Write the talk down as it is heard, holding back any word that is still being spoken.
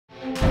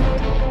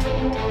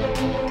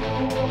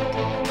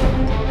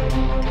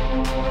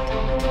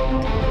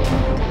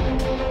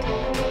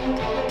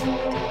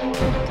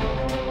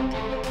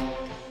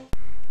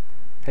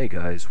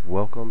guys,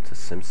 welcome to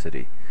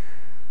SimCity.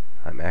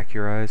 I'm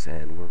Accurize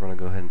and we're going to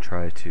go ahead and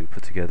try to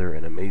put together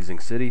an amazing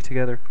city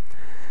together.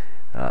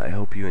 I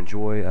hope you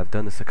enjoy. I've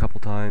done this a couple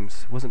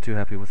times. Wasn't too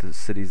happy with the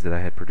cities that I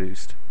had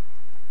produced.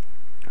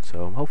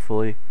 So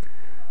hopefully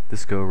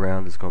this go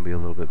around is going to be a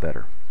little bit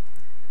better.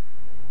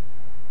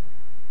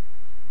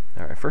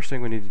 Alright, first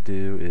thing we need to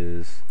do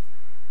is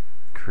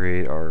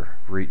create our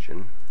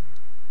region.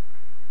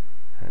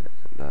 And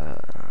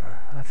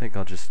I think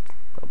I'll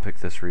pick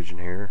this region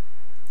here.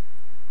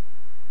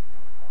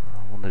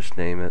 We'll just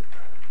name it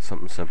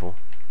something simple.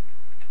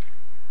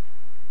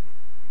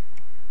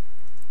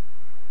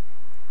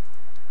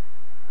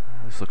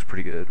 This looks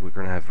pretty good. We're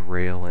going to have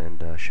rail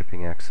and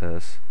shipping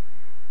access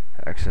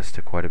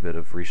to quite a bit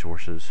of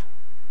resources,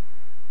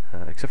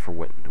 except for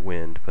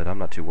wind, but I'm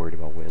not too worried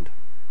about wind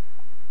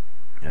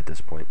at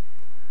this point.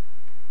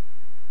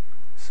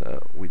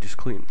 So we just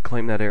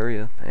claim that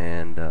area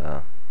and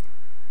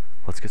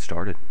let's get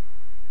started.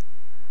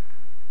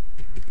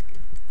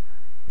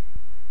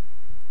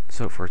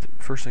 So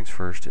first things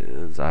first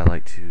is I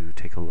like to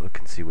take a look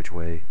and see which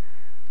way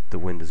the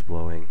wind is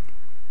blowing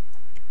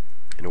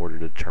in order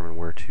to determine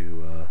where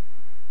to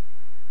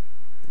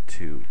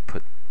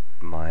put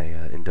my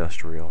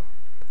industrial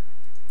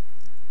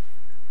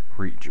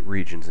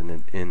regions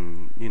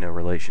in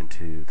relation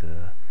to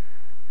the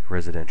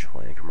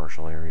residential and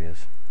commercial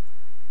areas.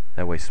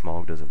 That way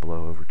smog doesn't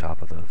blow over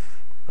top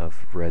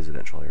of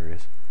residential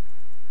areas.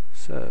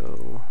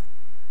 So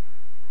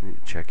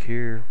need to check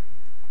here.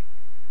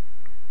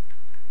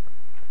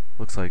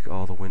 Looks like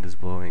all the wind is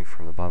blowing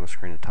from the bottom of the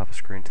screen to the top of the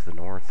screen to the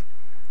north.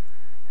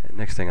 And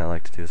next thing I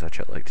like to do is I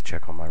like to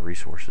check on my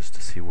resources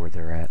to see where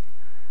they're at.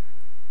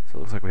 So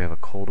it looks like we have a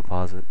coal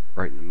deposit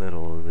right in the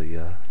middle of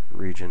the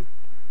region.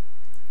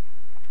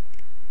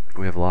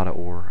 We have a lot of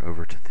ore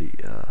over to the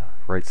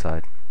right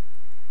side.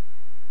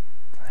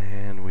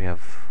 And we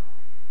have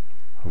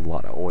a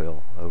lot of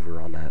oil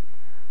over on that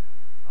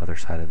other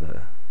side of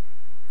the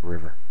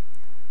river.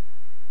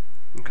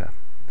 Okay,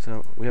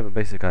 so we have a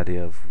basic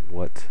idea of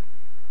what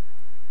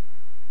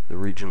the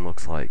region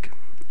looks like,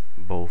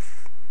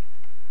 both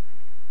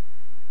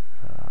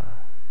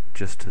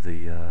just to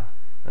the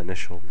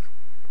initial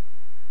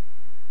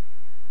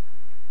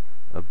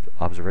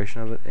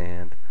observation of it,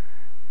 and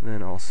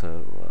then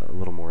also a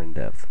little more in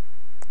depth.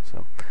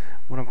 So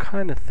what I'm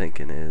kind of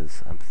thinking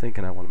is, I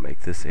want to make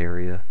this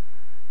area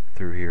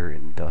through here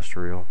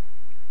industrial.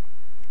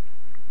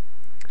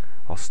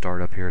 I'll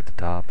start up here at the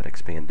top and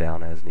expand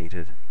down as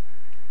needed.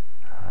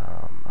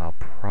 I'll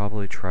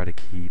probably try to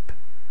keep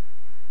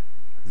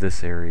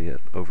this area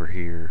over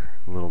here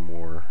a little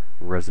more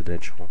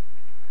residential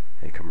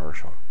and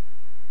commercial.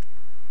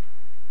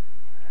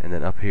 And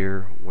then up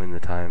here, when the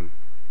time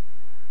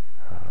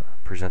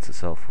presents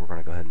itself, we're going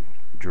to go ahead and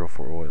drill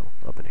for oil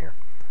up in here.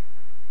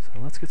 So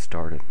let's get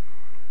started.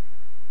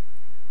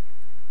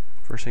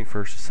 First thing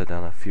first is set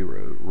down a few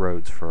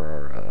roads for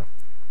our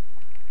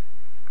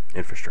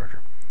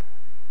infrastructure.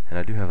 And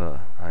I do have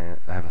I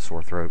have a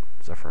sore throat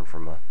suffering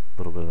from a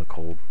little bit of a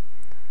cold.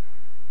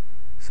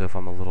 So if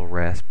I'm a little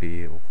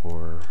raspy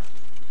or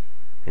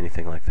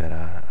anything like that,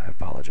 I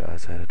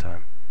apologize ahead of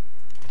time.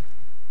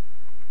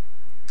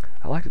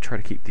 I like to try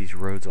to keep these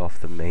roads off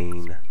the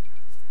main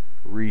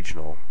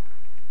regional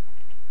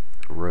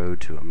road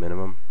to a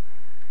minimum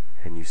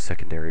and use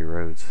secondary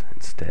roads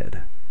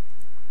instead.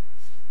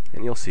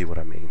 And you'll see what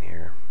I mean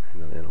here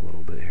in a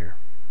little bit here.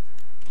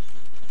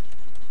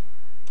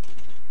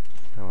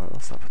 No,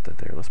 let's not put that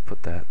there. Let's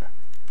put that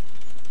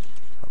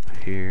up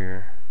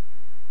here.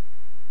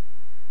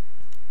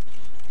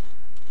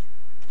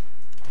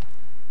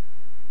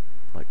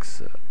 Like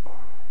so.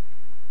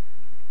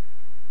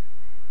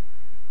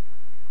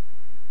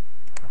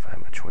 If I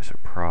had my choice,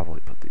 I'd probably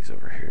put these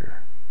over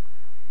here.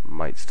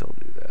 Might still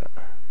do that.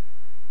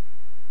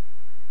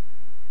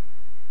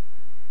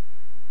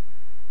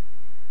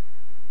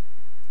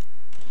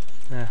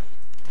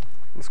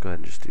 Let's go ahead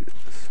and just do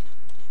this.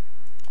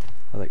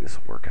 I think this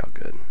will work out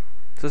good.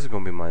 So this is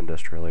going to be my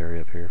industrial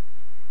area up here.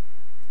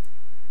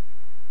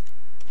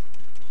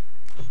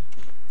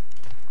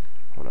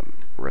 On a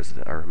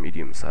resident or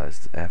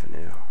medium-sized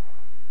avenue.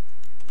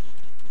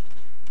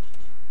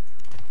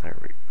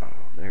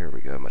 There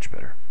we go, much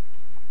better.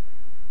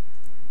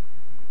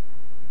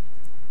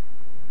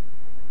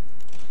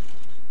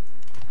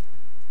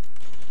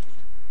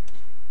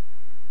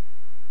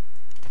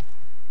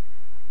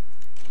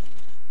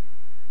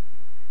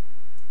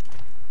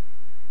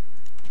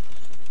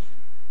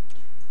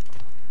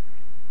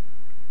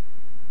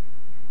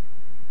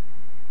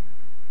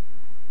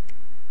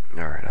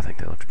 Alright, I think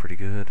that looks pretty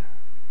good.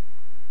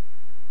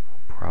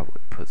 I'll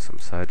probably put some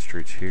side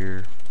streets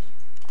here.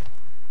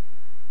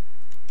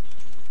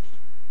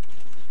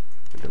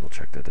 Double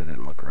check that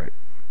didn't look right.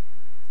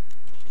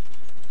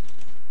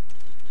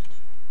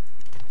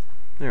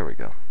 There we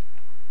go.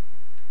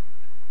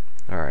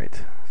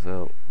 Alright,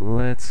 so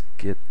let's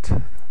get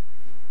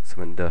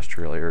some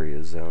industrial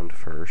areas zoned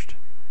first.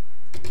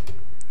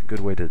 A good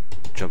way to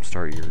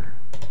jumpstart your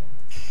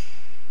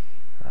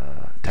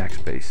tax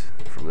base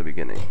from the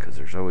beginning, because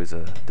there's always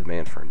a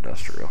demand for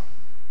industrial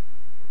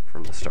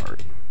from the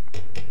start.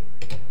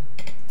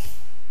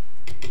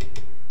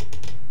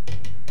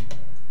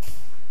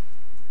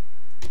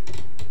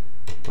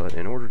 But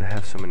in order to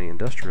have so many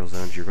industrial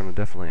zones, you're going to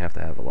definitely have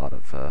to have a lot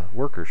of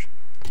workers.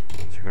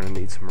 So you're going to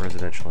need some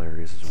residential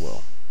areas as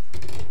well.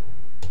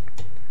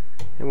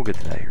 And we'll get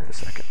to that here in a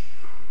second.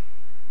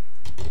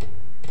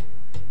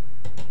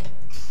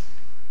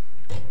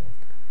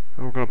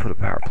 And we're going to put a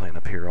power plant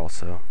up here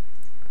also.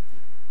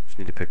 Just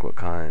need to pick what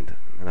kind.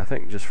 And I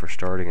think just for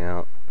starting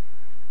out,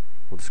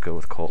 we'll just go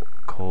with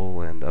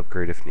coal and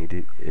upgrade if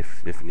needed.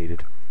 If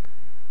needed.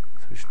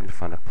 So we just need to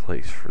find a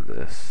place for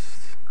this.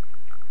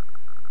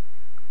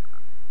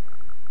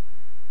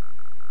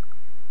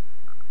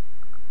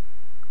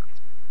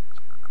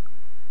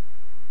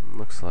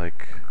 Looks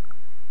like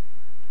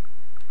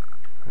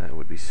that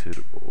would be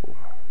suitable.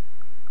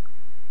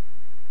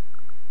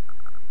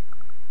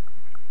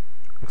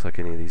 Looks like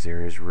any of these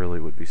areas really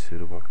would be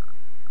suitable.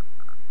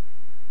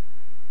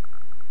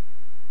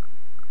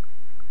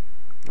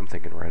 I'm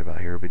thinking right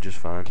about here would be just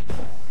fine.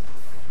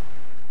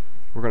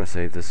 We're going to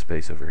save this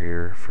space over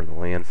here for the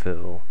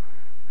landfill,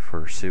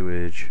 for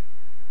sewage,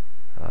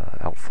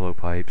 outflow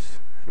pipes,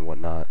 and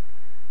whatnot.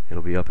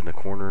 It'll be up in the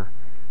corner.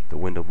 The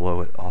wind will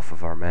blow it off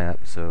of our map,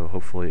 so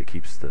hopefully it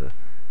keeps the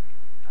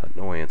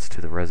annoyance to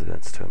the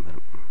residents to a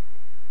minimum.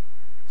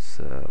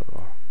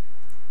 So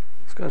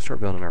let's go and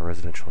start building our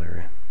residential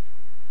area.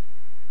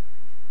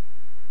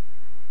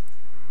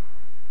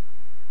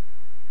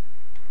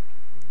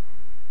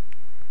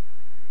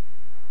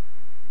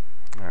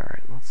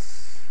 Alright,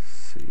 let's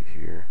see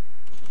here.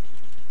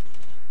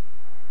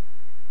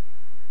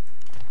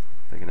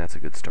 Thinking that's a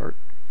good start.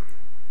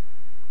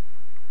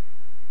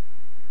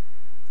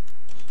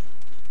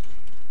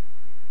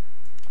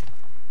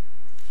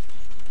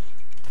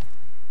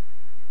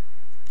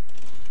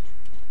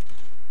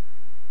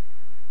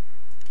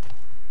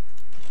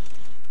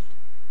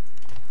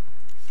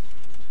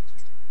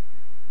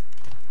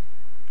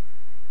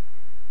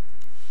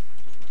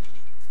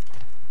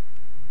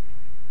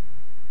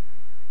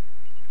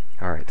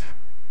 Alright,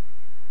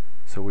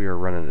 so we are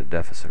running a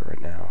deficit right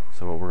now.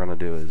 So what we're going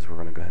to do is we're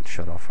going to go ahead and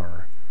shut off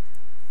our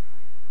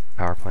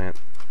power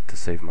plant to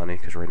save money,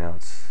 because right now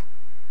it's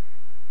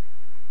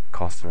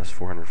costing us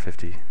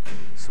 450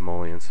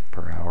 simoleons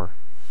per hour.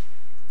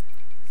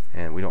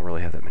 And we don't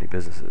really have that many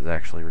businesses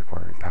actually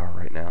requiring power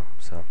right now.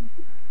 So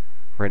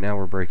right now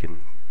we're breaking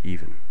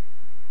even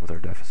with our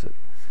deficit.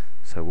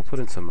 So we'll put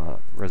in some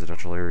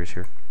residential areas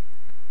here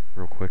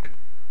real quick.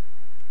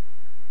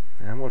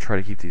 And I'm going to try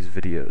to keep these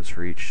videos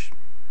for each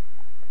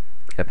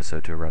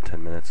episode to around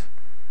 10 minutes.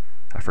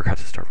 I forgot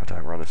to start my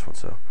timer on this one,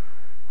 so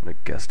I'm going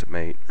to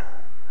guesstimate,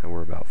 and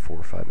we're about 4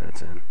 or 5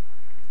 minutes in.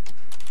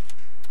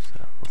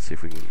 So let's see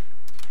if we can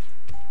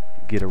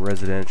get a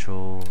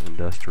residential,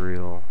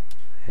 industrial,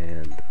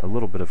 and a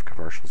little bit of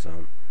commercial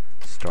zone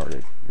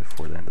started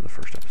before the end of the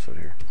first episode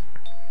here.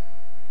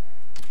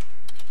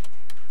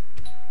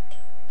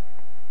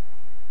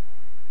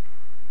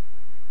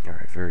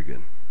 Alright, very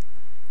good.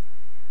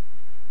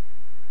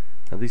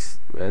 Now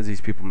as these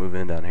people move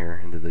in down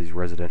here into these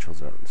residential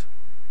zones,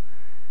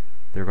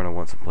 they're going to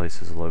want some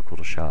places local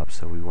to shop,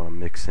 so we want to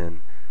mix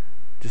in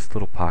just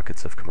little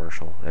pockets of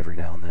commercial every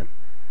now and then.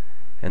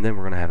 And then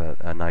we're going to have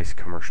a nice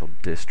commercial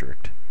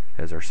district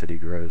as our city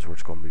grows, where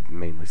it's going to be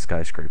mainly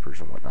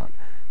skyscrapers and whatnot.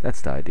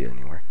 That's the idea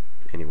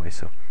anyway,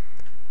 so.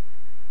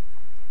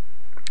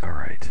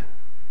 Alright.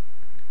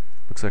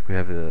 Looks like we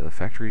have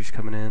factories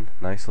coming in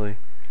nicely.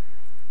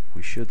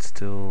 We should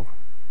still...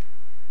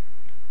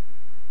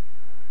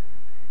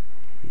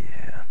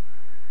 Yeah,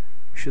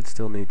 we should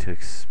still need to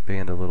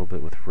expand a little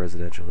bit with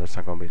residential. That's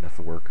not going to be enough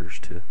workers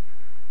to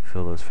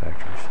fill those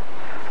factories.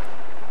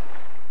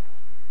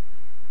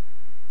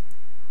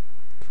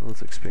 So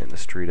let's expand the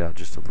street out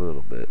just a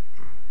little bit.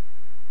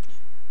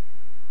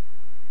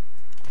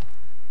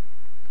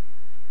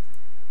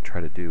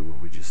 Try to do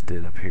what we just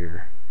did up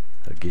here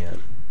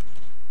again.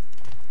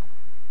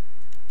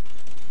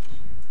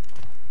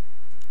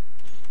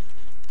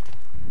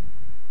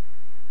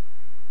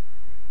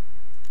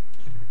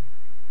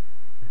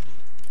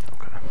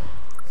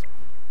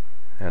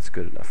 That's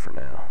good enough for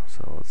now.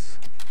 So let's,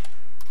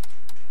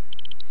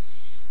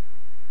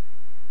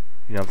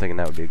 I'm thinking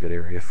that would be a good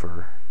area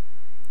for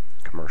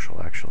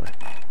commercial, actually.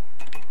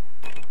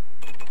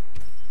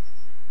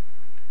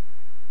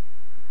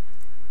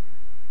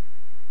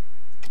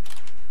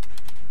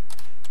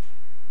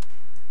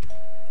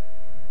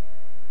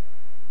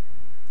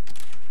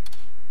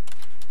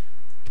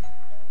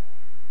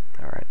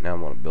 Alright, now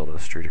I'm going to build a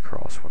street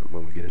across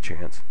when we get a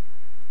chance.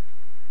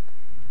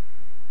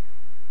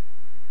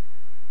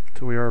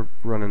 So we are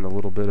running a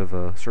little bit of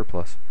a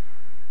surplus.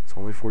 It's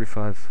only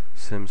 45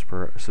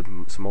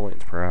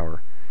 simoleons per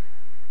hour,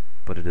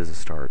 but it is a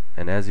start.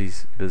 And as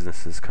these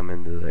businesses come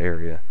into the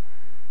area,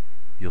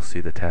 you'll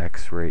see the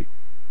tax rate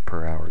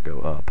per hour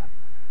go up.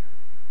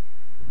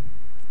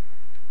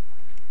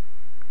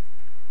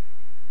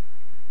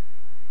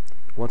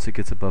 once it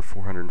gets above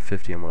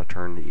 450, I'm going to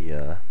turn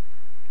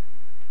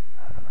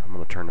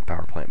the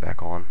power plant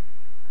back on,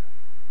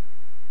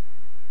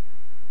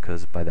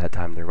 because by that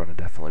time they're going to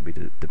definitely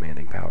be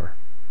demanding power.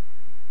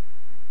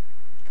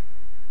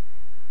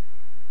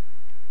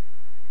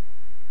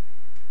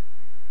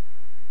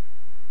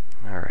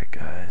 Alright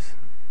guys,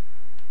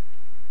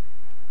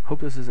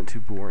 hope this isn't too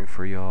boring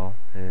for y'all.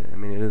 I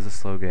mean, it is a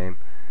slow game.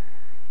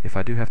 If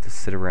I do have to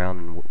sit around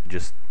and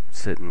just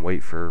sit and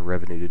wait for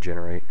revenue to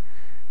generate,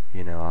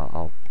 you know,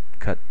 I'll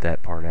cut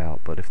that part out.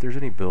 But if there's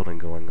any building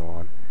going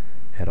on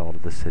at all to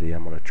the city,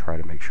 I'm going to try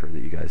to make sure that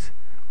you guys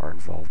are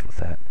involved with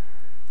that.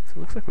 So it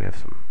looks like we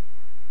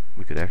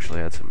could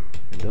actually add some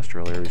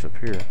industrial areas up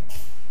here.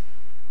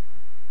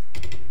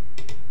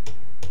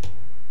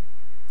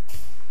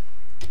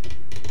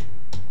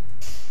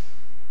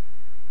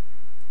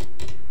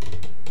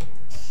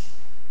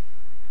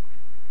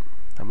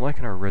 I'm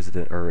liking our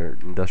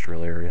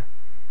industrial area.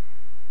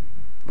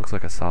 Looks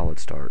like a solid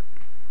start.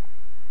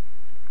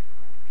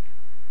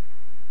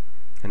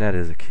 And that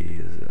is a key,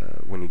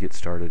 when you get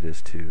started,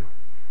 is to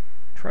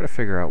try to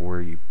figure out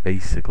where you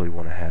basically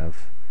want to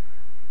have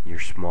your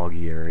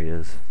smoggy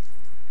areas,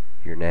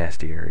 your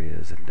nasty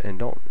areas, and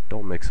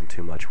don't mix them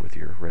too much with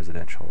your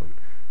residential and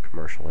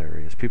commercial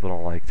areas. People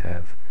don't like to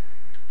have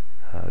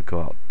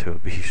go out to a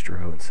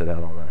bistro and sit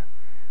out on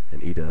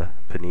and eat a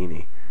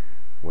panini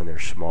when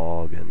there's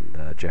smog and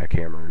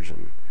jackhammers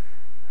and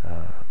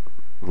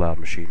loud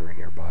machinery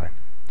nearby.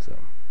 So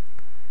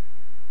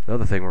the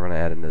other thing we're going to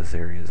add into this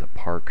area is a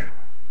park,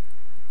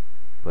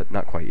 but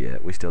not quite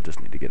yet. We still just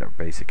need to get our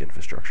basic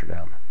infrastructure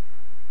down.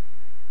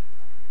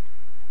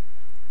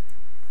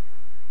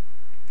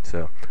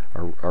 So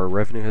our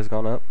revenue has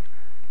gone up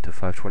to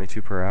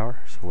 522 per hour.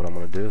 So what I'm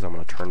going to do is I'm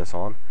going to turn this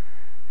on,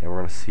 and we're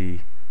going to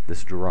see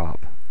this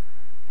drop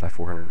by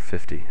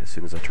 450 as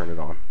soon as I turn it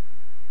on.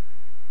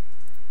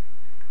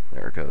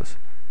 There it goes.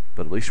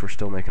 But at least we're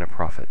still making a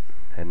profit,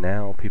 and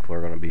now people are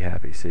going to be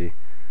happy. See,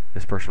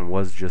 this person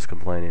was just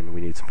complaining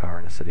we need some power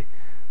in the city.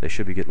 They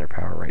should be getting their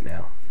power right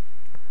now,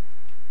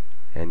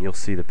 and you'll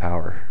see the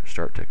power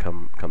start to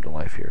come to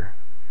life here.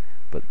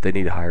 But they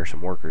need to hire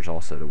some workers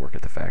also to work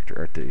at the factory,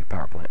 or at the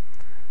power plant.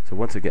 So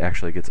once it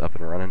actually gets up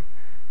and running,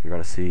 you're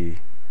going to see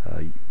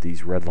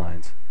these red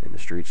lines in the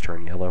streets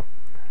turn yellow,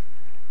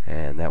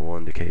 and that will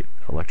indicate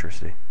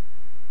electricity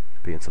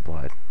being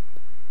supplied.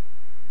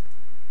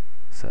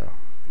 So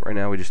right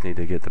now we just need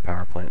to get the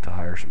power plant to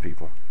hire some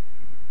people.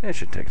 And it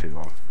shouldn't take too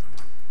long.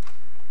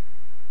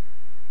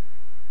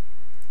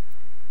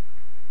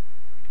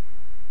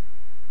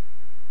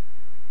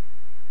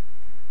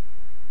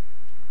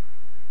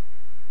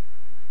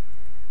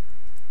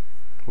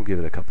 We'll give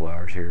it a couple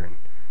hours here, and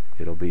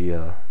it'll be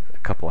a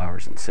couple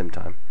hours in sim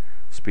time.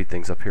 Speed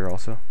things up here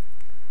also.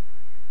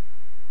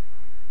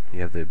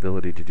 You have the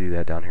ability to do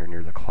that down here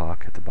near the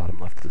clock at the bottom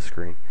left of the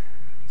screen.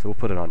 So we'll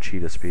put it on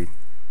cheetah speed.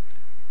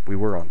 We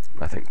were on,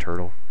 I think,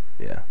 turtle.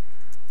 Yeah.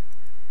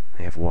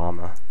 They have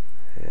llama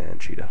and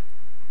cheetah.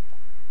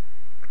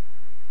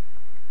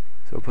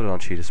 So we'll put it on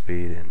cheetah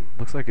speed, and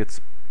looks like it's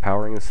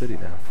powering the city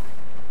now.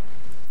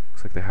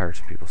 Looks like they hired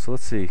some people. So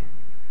let's see.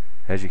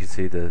 As you can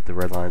see, the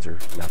red lines are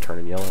now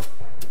turning yellow,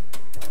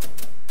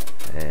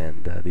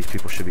 and these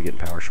people should be getting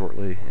power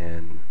shortly,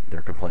 and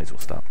their complaints will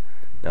stop.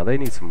 Now they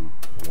need some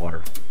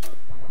water.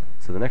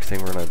 So the next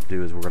thing we're going to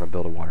do is we're going to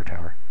build a water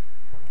tower.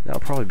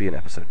 That'll probably be in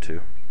episode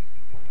 2.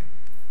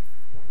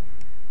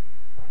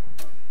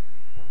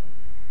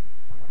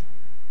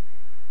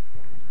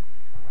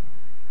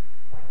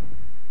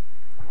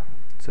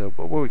 So,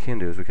 but what we can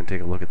do is we can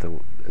take a look at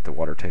the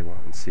water table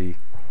and see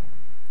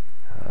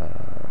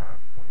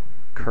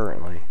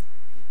currently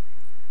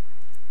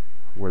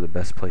where the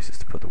best places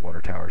to put the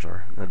water towers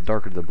are. The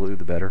darker the blue,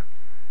 the better.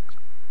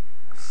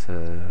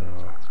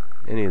 So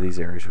any of these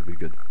areas would be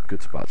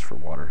good spots for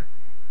water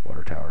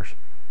towers.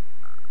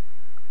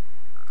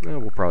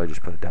 We'll probably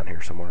just put it down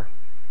here somewhere,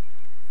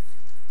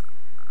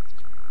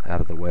 out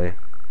of the way.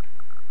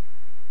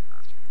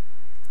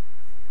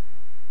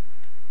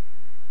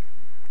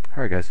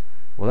 Alright guys,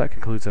 well that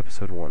concludes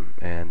episode 1,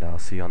 and I'll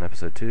see you on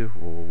episode 2.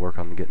 We'll work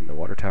on getting the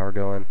water tower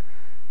going,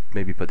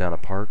 maybe put down a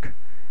park,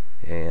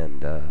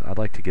 and I'd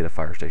like to get a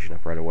fire station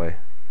up right away,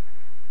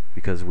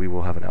 because we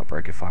will have an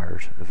outbreak of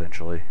fires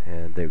eventually,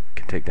 and they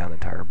can take down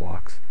entire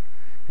blocks,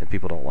 and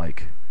people don't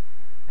like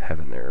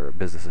having their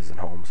businesses and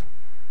homes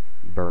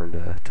burned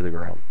to the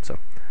ground. So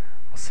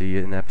I'll see you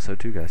in episode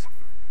 2, guys.